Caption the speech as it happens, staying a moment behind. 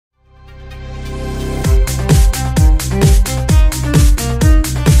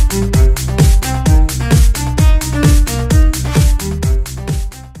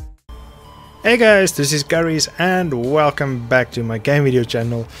Hey guys, this is Garies and welcome back to my game video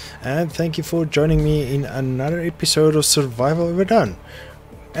channel, and thank you for joining me in another episode of Survival Overdone.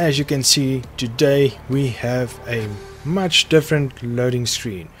 As you can see, today we have a much different loading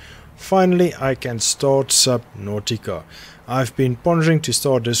screen. Finally I can start Subnautica. I've been pondering to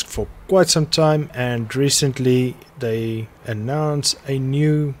start this for quite some time, and recently they announced a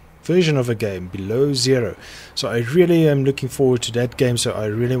new version of a game, Below Zero. So I really am looking forward to that game, so I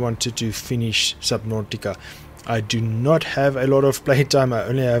really wanted to finish Subnautica. I do not have a lot of playtime. I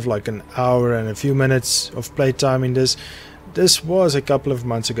only have like an hour and a few minutes of playtime in this. This was a couple of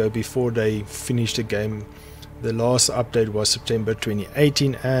months ago before they finished the game. The last update was September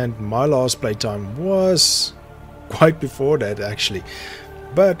 2018 and my last playtime was quite before that actually.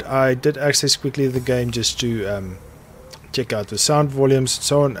 But I did access quickly the game just to check out the sound volumes and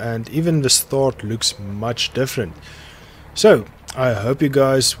so on, and even the start looks much different. So I hope you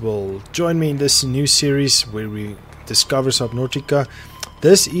guys will join me in this new series where we discover Subnautica.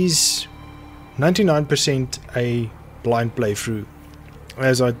 This is 99% a blind playthrough.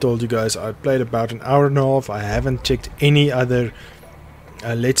 As I told you guys, I played about an hour and a half. I haven't checked any other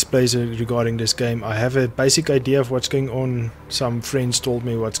let's plays regarding this game. I have a basic idea of what's going on. Some friends told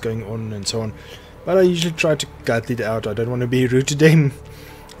me what's going on and so on, but I usually try to cut it out. I don't want to be rude to them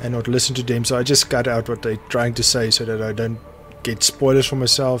and not listen to them, so I just cut out what they're trying to say so that I don't get spoilers for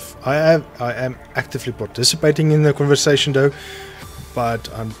myself. I am actively participating in the conversation though,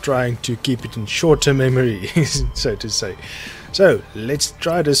 but I'm trying to keep it in short-term memory, so to say. So let's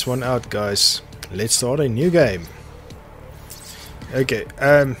try this one out, guys. Let's start a new game. Okay,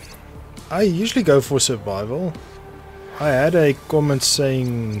 I usually go for survival. I had a comment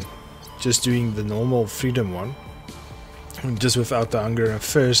saying just doing the normal freedom one, just without the hunger and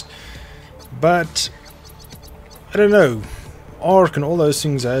thirst, but I don't know, Ark and all those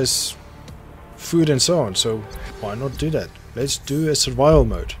things has food and so on, so why not do that? Let's do a survival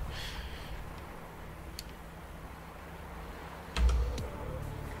mode.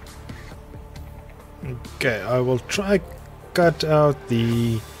 Okay, I will try cut out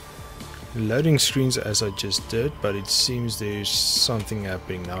the loading screens as I just did, but it seems there's something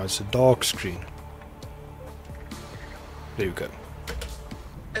happening now. It's a dark screen. There you go.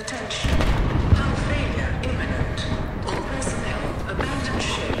 Attention. Hull failure imminent. All personnel abandon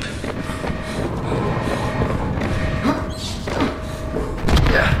ship.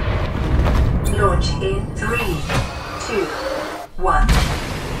 Launch in 3, 2, 1.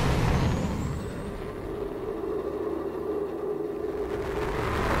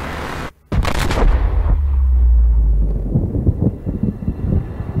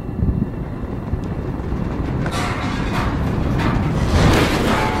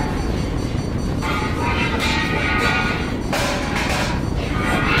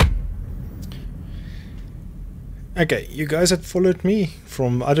 Okay, you guys that followed me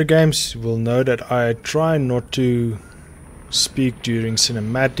from other games will know that I try not to speak during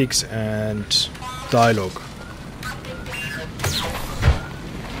cinematics and dialogue.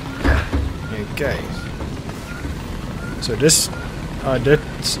 Okay, so this I did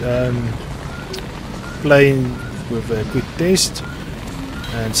play with a quick test,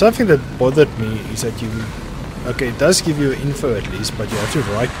 and something that bothered me is that it does give you info at least, but you have to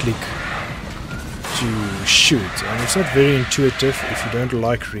right click to shoot, and it's not very intuitive if you don't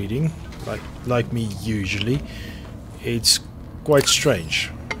like reading, like me usually. It's quite strange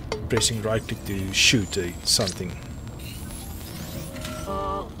pressing right click to shoot something.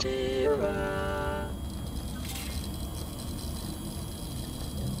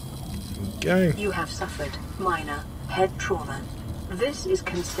 Okay. You have suffered minor head trauma. This is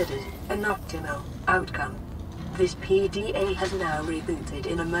considered an optimal outcome. This PDA has now rebooted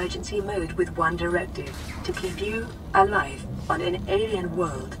in emergency mode with one directive: to keep you alive on an alien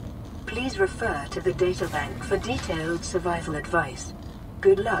world. Please refer to the databank for detailed survival advice.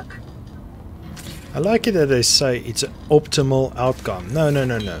 Good luck. I like it that they say it's an optimal outcome. No.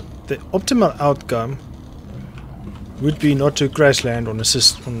 The optimal outcome would be not to crash land on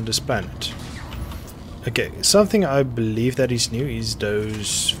this planet. Okay, something I believe that is new is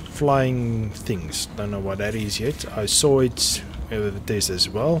those flying things. Don't know what that is yet. I saw it with the test as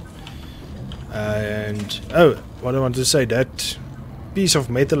well. And oh, what I want to say, that piece of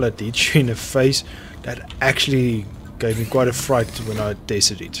metal that hit you in the face, that actually gave me quite a fright when I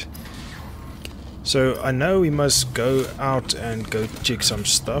tasted it. So I know we must go out and go check some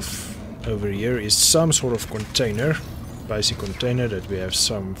stuff. Over here is some sort of container, basic container, that we have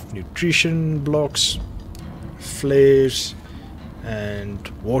some nutrition blocks, flares and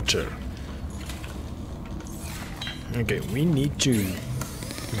water. Okay, we need to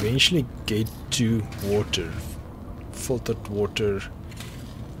eventually get to water. Filtered water.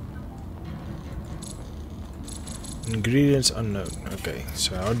 Ingredients unknown. Okay,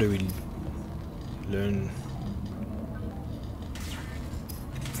 so how do we learn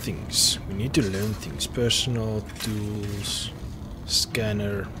things? We need to learn things. Personal tools,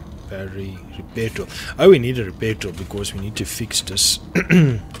 scanner, battery, repair tool. Oh, we need a repair tool because we need to fix this.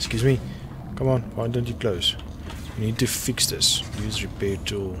 Excuse me. Come on, why don't you close? We need to fix this. Use repair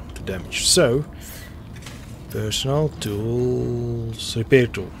tool to damage. So, personal tools, repair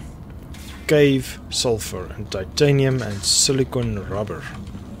tool. Cave, sulfur, and titanium, and silicon rubber.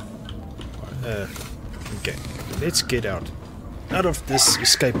 Okay, let's get out of this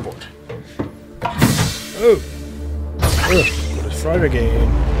escape pod. Oh! Got it fried again.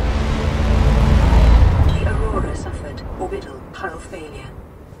 The Aurora suffered orbital hull failure.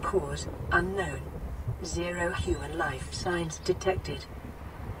 Cause unknown. 0 human life signs detected.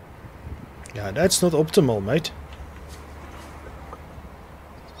 Yeah, that's not optimal, mate.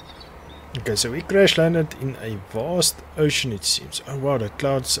 Okay, so we crash landed in a vast ocean, it seems. Oh wow, the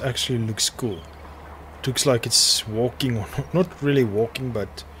clouds actually looks cool. It looks like it's walking on, not really walking,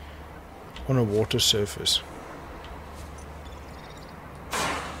 but on a water surface.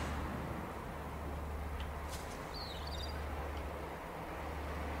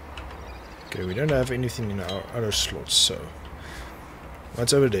 Okay, we don't have anything in our other slots, so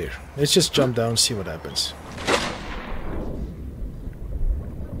what's over there? Let's just jump down and see what happens.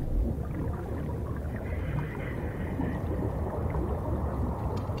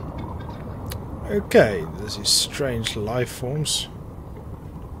 Okay, this is strange life forms.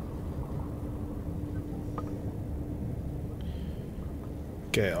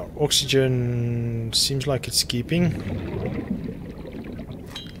 Okay, our oxygen seems like it's keeping.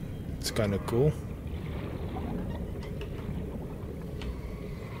 It's kind of cool.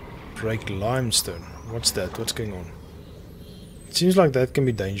 Break limestone. What's that? What's going on? It seems like that can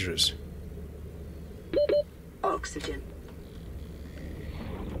be dangerous. Oxygen.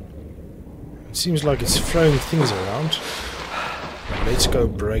 It seems like it's throwing things around. Let's go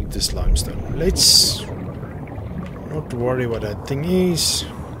break this limestone. Let's not worry what that thing is.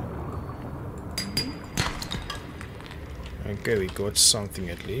 Okay, we got something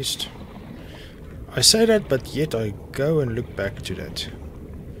at least. I say that, but yet I go and look back to that.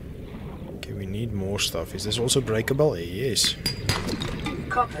 Okay, we need more stuff. Is this also breakable? Yes.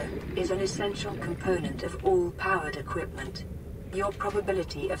 Copper is an essential component of all powered equipment. Your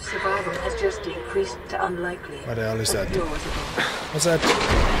probability of survival has just increased to unlikely. What the hell is that? Plausible. What's that?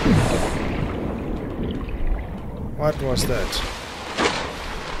 What was that?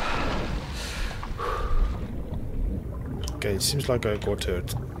 Okay, it seems like I got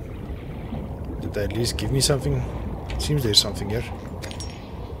hurt. Did they at least give me something? It seems there's something here.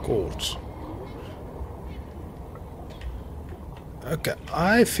 Cords. Okay,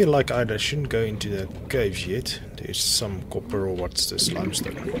 I feel like I shouldn't go into the caves yet. There's some copper or what's this?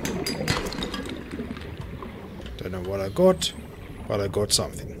 Limestone. Don't know what I got, but I got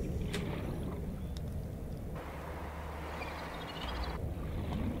something.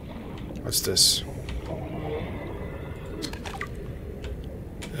 What's this?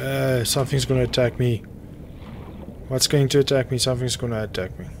 Something's gonna attack me. What's going to attack me? Something's gonna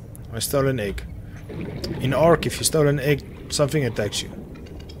attack me. I stole an egg. In Ark, if you stole an egg, something attacks you.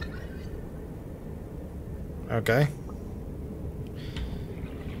 Okay.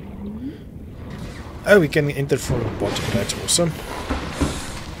 Oh, we can enter from the bottom. That's awesome.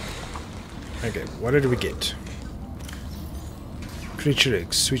 Okay, what did we get? Creature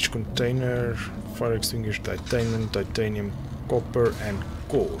eggs, switch container, fire extinguisher, titanium, copper, and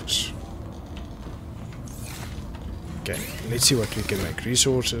quartz. Okay, let's see what we can make.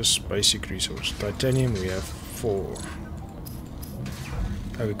 Resources, basic resource. Titanium, we have 4.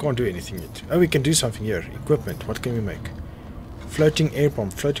 Oh, we can't do anything yet. Oh, we can do something here. Equipment, what can we make? Floating air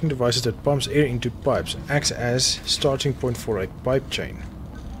pump. Floating devices that pumps air into pipes. Acts as starting point for a pipe chain.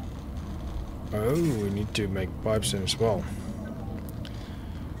 Oh, we need to make pipes then as well.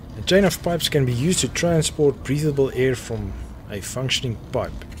 A chain of pipes can be used to transport breathable air from a functioning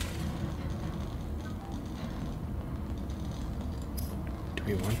pipe. Do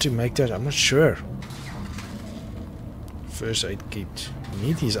we want to make that? I'm not sure. First aid kit. We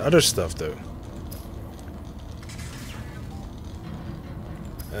need these other stuff though.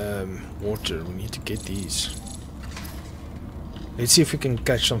 Water. We need to get these. Let's see if we can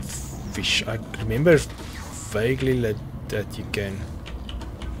catch some fish. I remember vaguely that you can.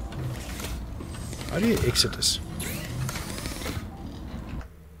 How do you exit this?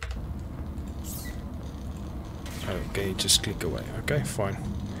 Okay, just click away. Okay, fine.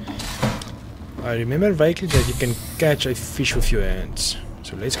 I remember vaguely that you can catch a fish with your hands.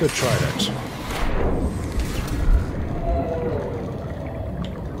 So let's go try that.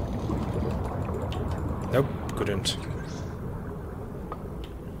 Nope, couldn't.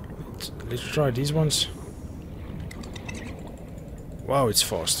 Let's try these ones. Wow, it's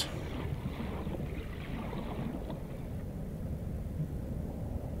fast.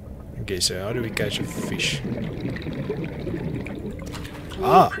 Okay, so how do we catch a fish?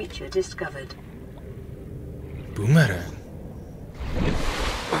 New creature discovered. Boomerang.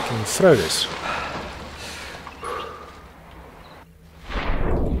 Can you throw this?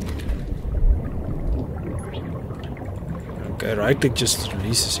 Okay, right click just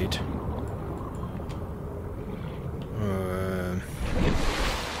releases it.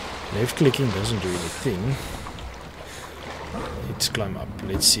 Left clicking doesn't do anything. Let's climb up.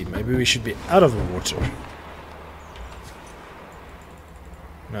 Let's see. Maybe we should be out of the water.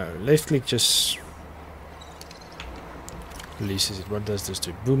 No, left click just releases it. What does this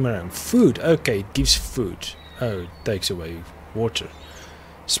do? Boomerang. Food. Okay, it gives food. Oh, it takes away water.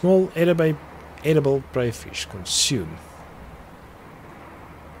 Small edible prey fish. Consume.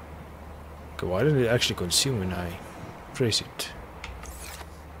 Okay, why didn't it actually consume when I press it?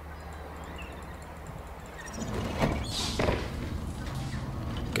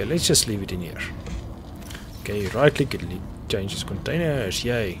 Okay, let's just leave it in here. Okay, right click it changes containers.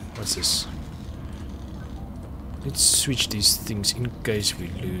 Yay. What's this? Let's switch these things in case we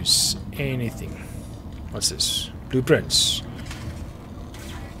lose anything. What's this? Blueprints.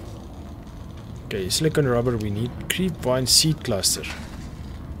 Okay, silicon rubber. We need creep vine seed cluster.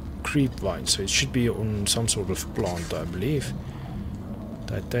 Creep vine, so it should be on some sort of plant, I believe.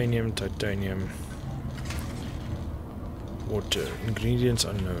 Titanium. Water. Ingredients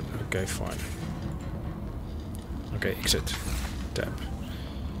unknown. Okay, fine. Okay, exit. Tab.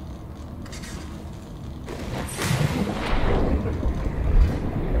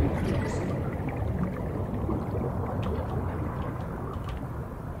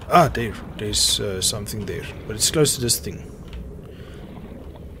 Ah, there's something there, but it's close to this thing.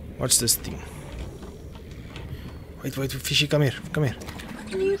 What's this thing? Wait, fishy, come here.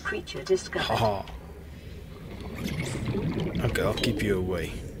 New creature discovered. Haha. Okay, I'll keep you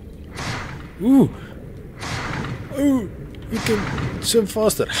away. Ooh! Ooh! You can swim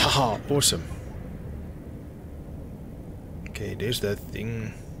faster. Haha, awesome. Okay, there's that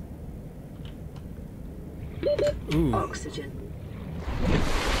thing. Ooh. Oxygen.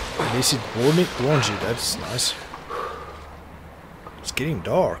 At least it warns you, that's nice. It's getting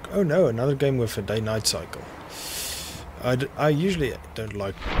dark. Oh no, another game with a day-night cycle. I usually don't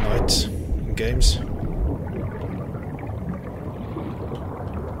like nights in games.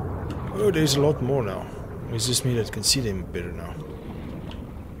 Oh, there's a lot more now. It's just me that can see them better now.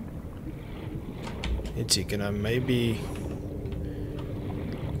 Let's see, can I maybe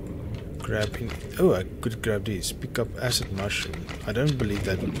grab in? Oh, I could grab these. Pick up acid mushroom. I don't believe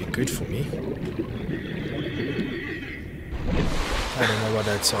that would be good for me. I don't know what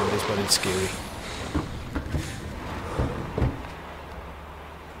that sound is, but it's scary.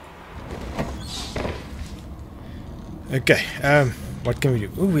 Okay, what can we do?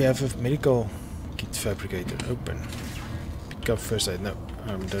 Oh, we have a medical kit fabricator. Open. Pick up first aid. No,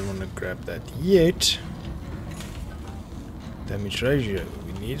 I don't want to grab that yet. Damage ratio.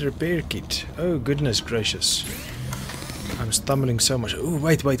 We need repair kit. Oh, goodness gracious. I'm stumbling so much. Oh,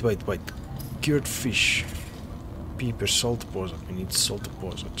 wait. Cured fish. Peeper, salt deposit. We need salt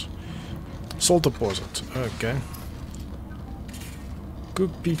deposit. Salt deposit. Okay.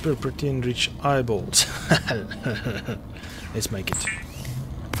 Cooked peeper, protein-rich eyeballs. Let's make it.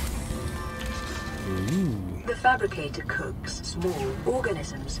 Ooh. The fabricator cooks small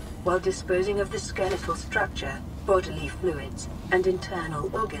organisms while disposing of the skeletal structure, bodily fluids, and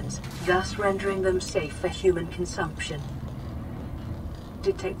internal organs, thus rendering them safe for human consumption.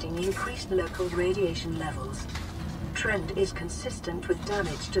 Detecting increased local radiation levels. Trend is consistent with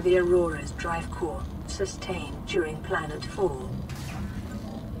damage to the Aurora's drive core, sustained during planet fall.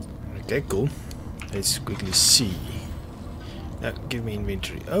 Okay, cool. Let's quickly see. Now, give me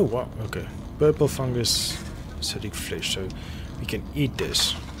inventory. Oh, wow, okay. Purple fungus, acidic flesh, so we can eat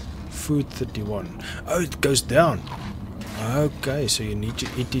this. Food 31. Oh, it goes down. Okay, so you need to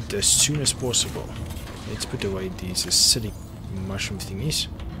eat it as soon as possible. Let's put away these acidic mushroom thingies.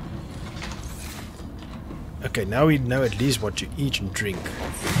 Okay, now we know at least what to eat and drink.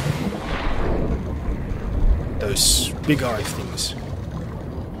 Those big eye things.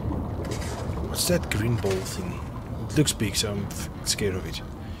 What's that green ball thing? It looks big, so I'm scared of it.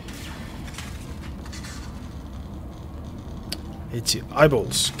 Let's see.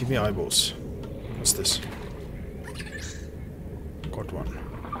 Eyeballs. Give me eyeballs. What's this? Got one.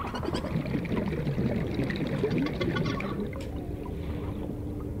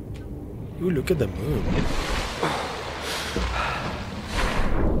 Ooh, look at the moon.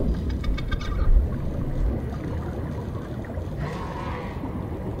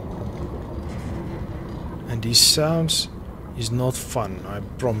 And these sounds is not fun, I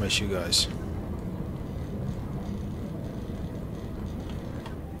promise you guys.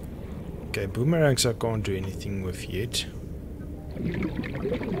 Okay, boomerangs I can't do anything with yet.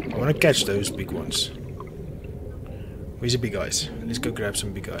 I want to catch those big ones. Where's the big guys? Let's go grab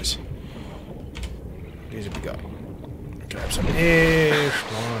some big guys. There's a big guy. Grab some air.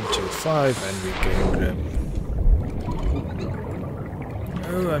 1, 2, 5, and we can grab.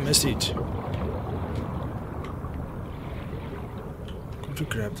 Oh, I missed it. Got to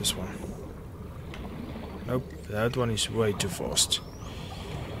grab this one. Nope, that one is way too fast.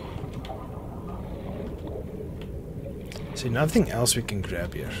 See, nothing else we can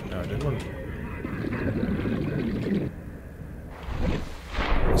grab here. No, that one.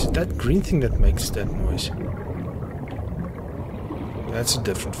 Is it that green thing that makes that noise? That's a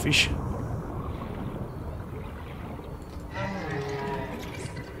different fish.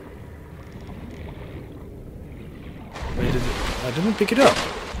 Wait, I didn't pick it up.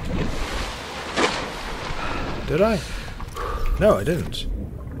 Did I? No, I didn't.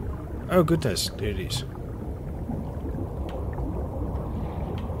 Oh goodness, there it is.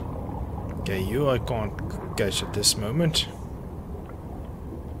 Okay, you I can't catch at this moment.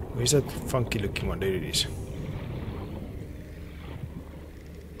 Where's that funky looking one? There it is.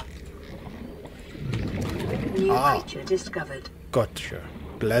 New creature discovered. Gotcha.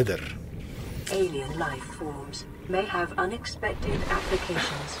 Bladder. Alien life forms may have unexpected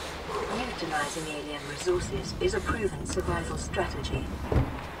applications. Utilizing alien resources is a proven survival strategy.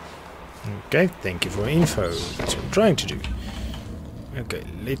 Okay, thank you for info. That's what I'm trying to do. Okay,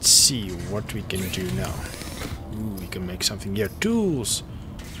 let's see what we can do now. Ooh, we can make something here. Tools!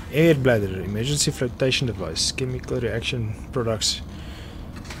 Air bladder, emergency flotation device, chemical reaction products.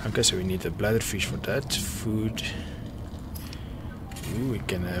 Okay, so we need a bladder fish for that. Food. Ooh, we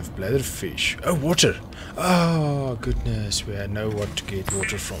can have bladder fish. Oh, water! Oh, goodness, we know what to get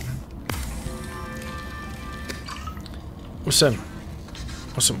water from. Awesome.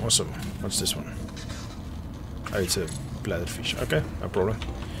 Awesome, awesome. What's this one? Oh, it's a bladder fish. Okay, no problem.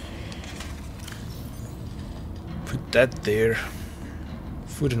 Put that there.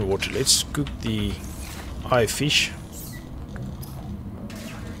 Food and water. Let's cook the eye fish.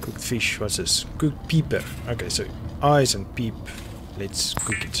 Cooked fish. What's this? Cooked peeper. Okay, so eyes and peep. Let's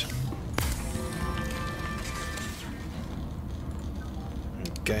cook it.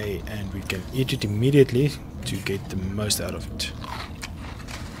 Okay, and we can eat it immediately to get the most out of it.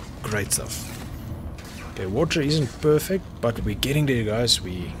 Great stuff. Okay, water isn't perfect, but we're getting there, guys.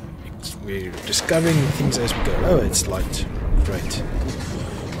 We're discovering things as we go. Oh, it's light. Great.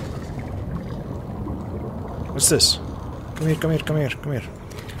 What's this? Come here, come here, come here, come here.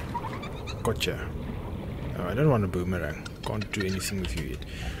 Gotcha. Oh, I don't want a boomerang. Can't do anything with you yet.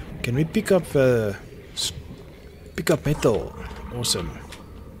 Can we pick up metal? Awesome.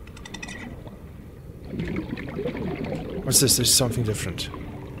 What's this? There's something different.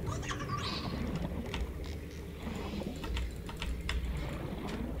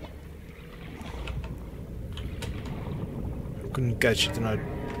 Couldn't catch it, and I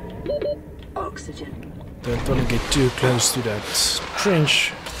Oxygen. don't want to get too close to that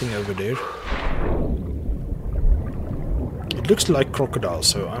trench thing over there. It looks like crocodile,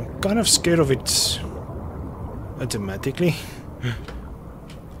 so I'm kind of scared of it automatically.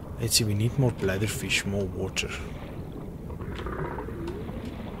 Let's see, we need more bladderfish, more water.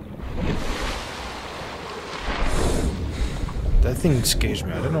 That thing scares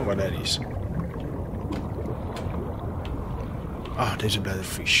me, I don't know what that is. Ah, there's a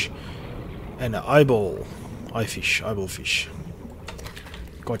bladderfish. And an eyeball. Eyeball fish.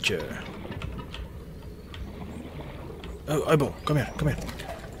 Gotcha. Oh, eyeball, come here, come here.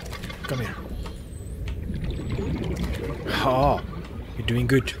 Come here. Ah, we're doing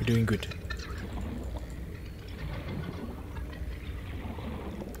good, we're doing good.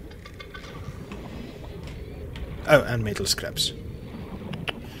 Oh, and metal scraps.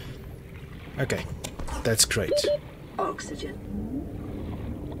 Okay, that's great. Oxygen.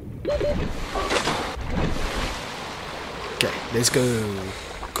 Okay, let's go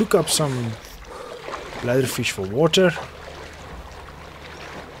cook up some bladderfish for water.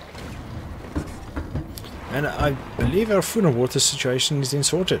 And I believe our food and water situation is then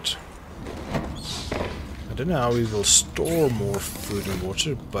sorted. I don't know how we will store more food and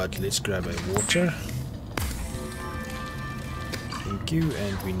water, but let's grab a water. Thank you,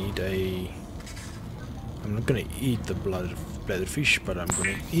 and we need a... I'm not gonna eat the bladder fish, but I'm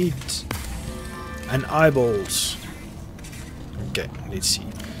gonna eat an eyeballs. Okay, let's see.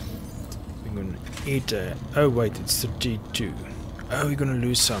 We're gonna eat a... Oh wait, it's 32. Oh, we're gonna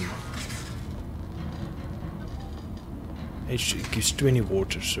lose some. It gives 20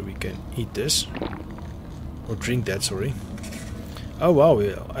 water, so we can eat this. Or drink that, sorry. Oh wow,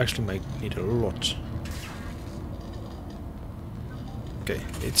 we actually need a lot. Okay,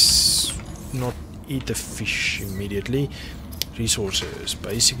 let's not eat the fish immediately. Resources,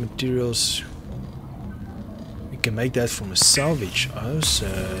 basic materials. We can make that from a salvage.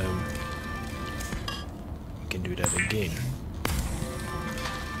 Awesome. We can do that again.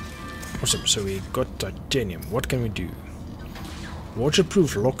 Awesome, so we got titanium. What can we do?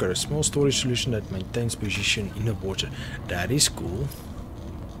 Waterproof locker, a small storage solution that maintains position in the water. That is cool.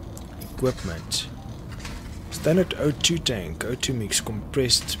 Equipment. Standard O2 tank, O2 mix,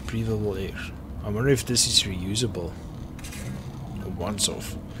 compressed, breathable air. I wonder if this is reusable. Or once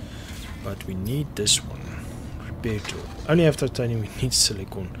off. But we need this one. Repair tool. Only have titanium, we need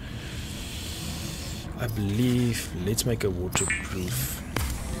silicone. I believe, let's make a waterproof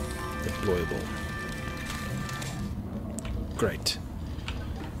deployable. Great.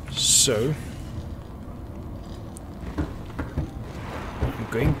 So I'm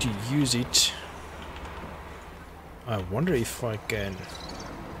going to use it. I wonder if I can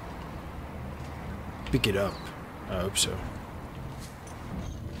pick it up. I hope so.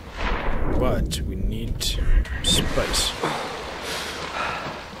 But we need space.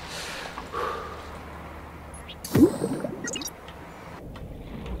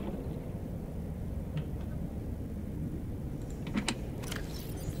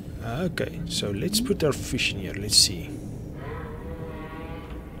 Okay, so let's put our fish in here. Let's see.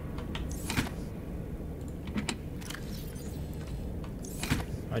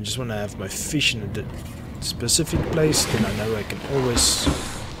 I just want to have my fish in a specific place, then I know I can always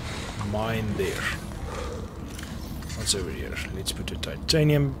mine there. What's over here? Let's put the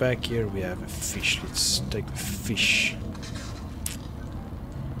titanium back here. We have a fish. Let's take the fish.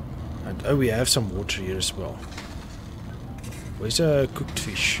 And oh, we have some water here as well. Where's a cooked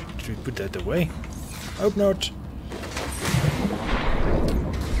fish? Did we put that away? Hope not.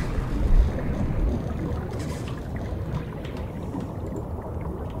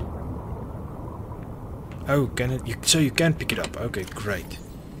 Oh, can it? So you can pick it up. Okay, great.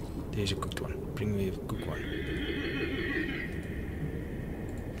 There's a cooked one. Bring me a cooked one.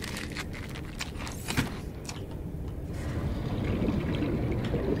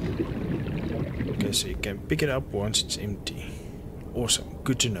 Okay, so you can pick it up once it's empty. Awesome,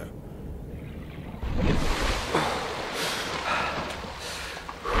 good to know.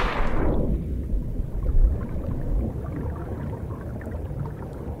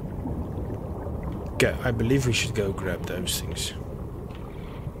 Okay, I believe we should go grab those things.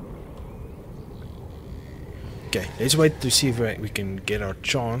 Okay, let's wait to see if we can get our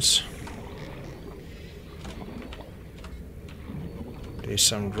chance. There's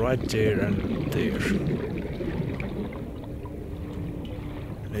some right there and there.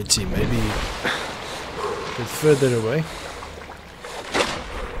 Let's see, maybe a bit further away.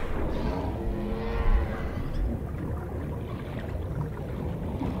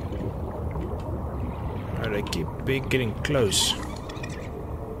 Oh, they keep getting close.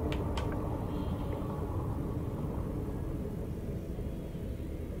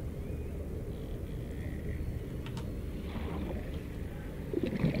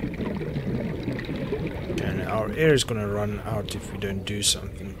 Air is gonna run out if we don't do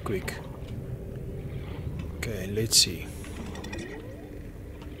something quick. Okay, let's see.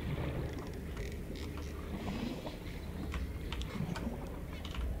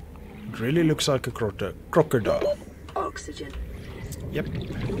 It really looks like a crocodile. Oxygen. Yep.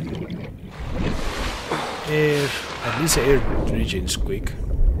 Air. At least the air regens quick.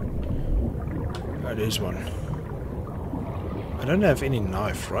 Oh, there's one. I don't have any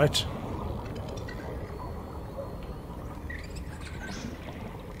knife, right?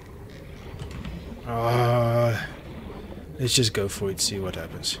 Let's just go for it, see what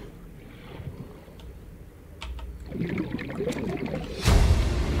happens. New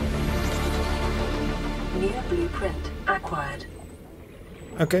blueprint acquired.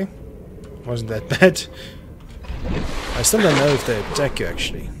 Okay, wasn't that bad. I still don't know if they attack you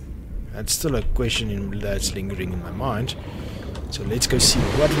actually. That's still a question that's lingering in my mind. So let's go see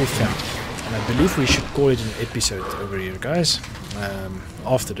what we found. And I believe we should call it an episode over here, guys.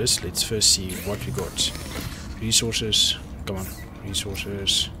 After this, let's first see what we got. resources, come on,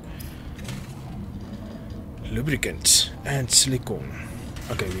 resources, lubricant and silicone.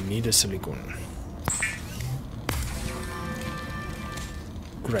 Okay, we need a silicone.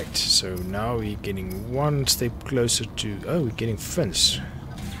 Great, so now we're getting one step closer to, oh, we're getting fins.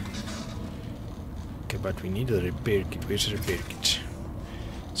 Okay, but we need a repair kit. Where's the repair kit?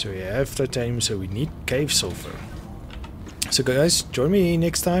 So we have titanium, so we need cave sulfur. So guys, join me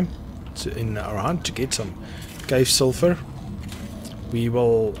next time in our hunt to get some cave sulfur. I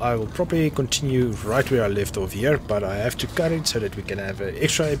will probably continue right where I left off here, but I have to cut it so that we can have an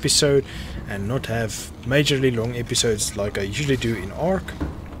extra episode and not have majorly long episodes like I usually do in Ark.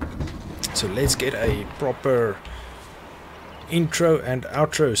 So let's get a proper intro and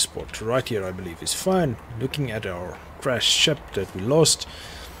outro spot right here. I believe is fine. Looking at our crashed ship that we lost,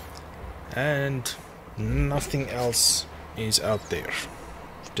 and nothing else is out there.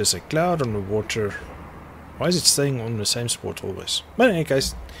 Just a cloud on the water. Why is it staying on the same spot always? But in any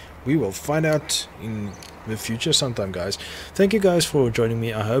case, we will find out in the future sometime, guys. Thank you guys for joining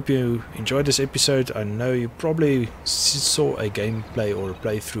me. I hope you enjoyed this episode. I know you probably saw a gameplay or a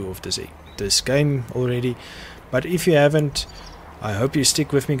playthrough of this game already, but if you haven't, I hope you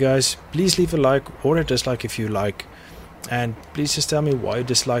stick with me, guys. Please leave a like or a dislike if you like, and please just tell me why you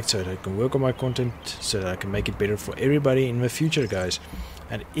disliked, so that I can work on my content, so that I can make it better for everybody in the future, guys.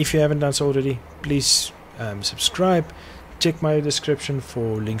 And if you haven't done so already, please subscribe. Check my description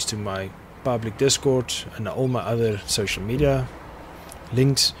for links to my public Discord and all my other social media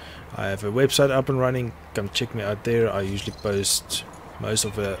links. I have a website up and running. Come check me out there. I usually post most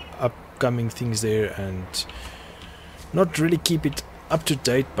of the upcoming things there and not really keep it up to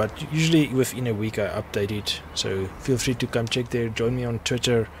date, but usually within a week I update it. So feel free to come check there. Join me on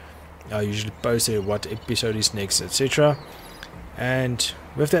Twitter. I usually post there what episode is next, etc. And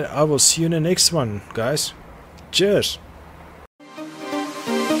with that, I will see you in the next one, guys. Cheers.